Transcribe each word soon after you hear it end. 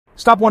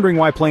Stop wondering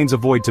why planes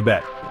avoid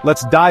Tibet.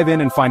 Let's dive in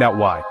and find out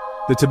why.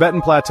 The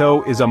Tibetan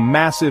Plateau is a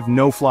massive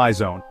no-fly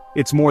zone.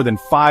 It's more than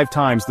 5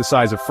 times the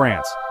size of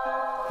France.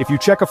 If you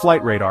check a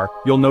flight radar,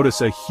 you'll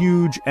notice a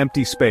huge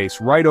empty space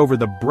right over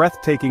the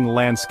breathtaking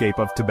landscape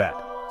of Tibet.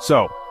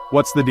 So,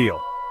 what's the deal?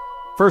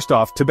 First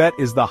off, Tibet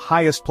is the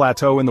highest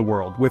plateau in the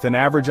world, with an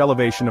average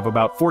elevation of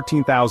about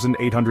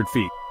 14,800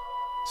 feet.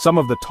 Some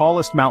of the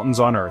tallest mountains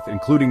on Earth,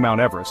 including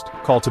Mount Everest,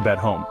 call Tibet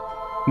home.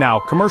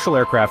 Now, commercial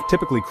aircraft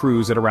typically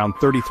cruise at around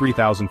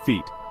 33,000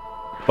 feet.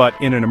 But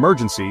in an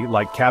emergency,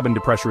 like cabin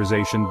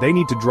depressurization, they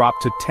need to drop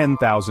to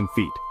 10,000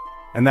 feet.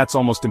 And that's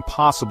almost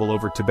impossible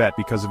over Tibet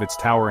because of its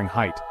towering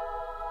height.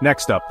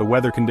 Next up, the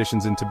weather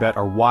conditions in Tibet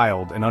are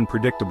wild and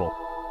unpredictable.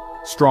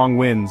 Strong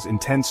winds,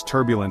 intense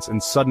turbulence,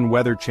 and sudden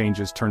weather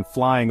changes turn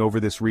flying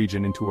over this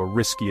region into a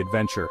risky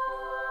adventure.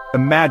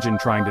 Imagine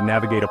trying to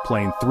navigate a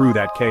plane through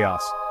that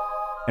chaos.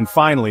 And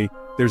finally,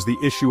 there's the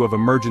issue of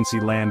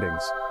emergency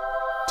landings.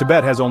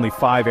 Tibet has only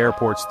 5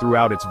 airports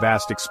throughout its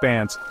vast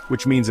expanse,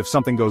 which means if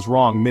something goes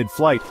wrong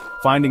mid-flight,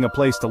 finding a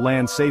place to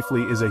land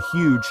safely is a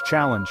huge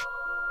challenge.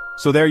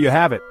 So there you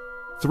have it.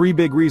 3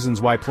 big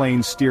reasons why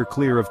planes steer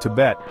clear of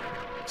Tibet: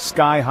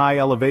 sky-high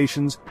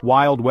elevations,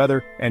 wild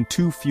weather, and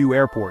too few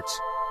airports.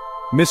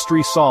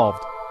 Mystery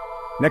solved.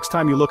 Next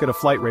time you look at a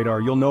flight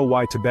radar, you'll know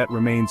why Tibet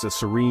remains a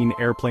serene,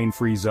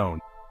 airplane-free zone.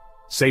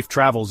 Safe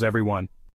travels, everyone.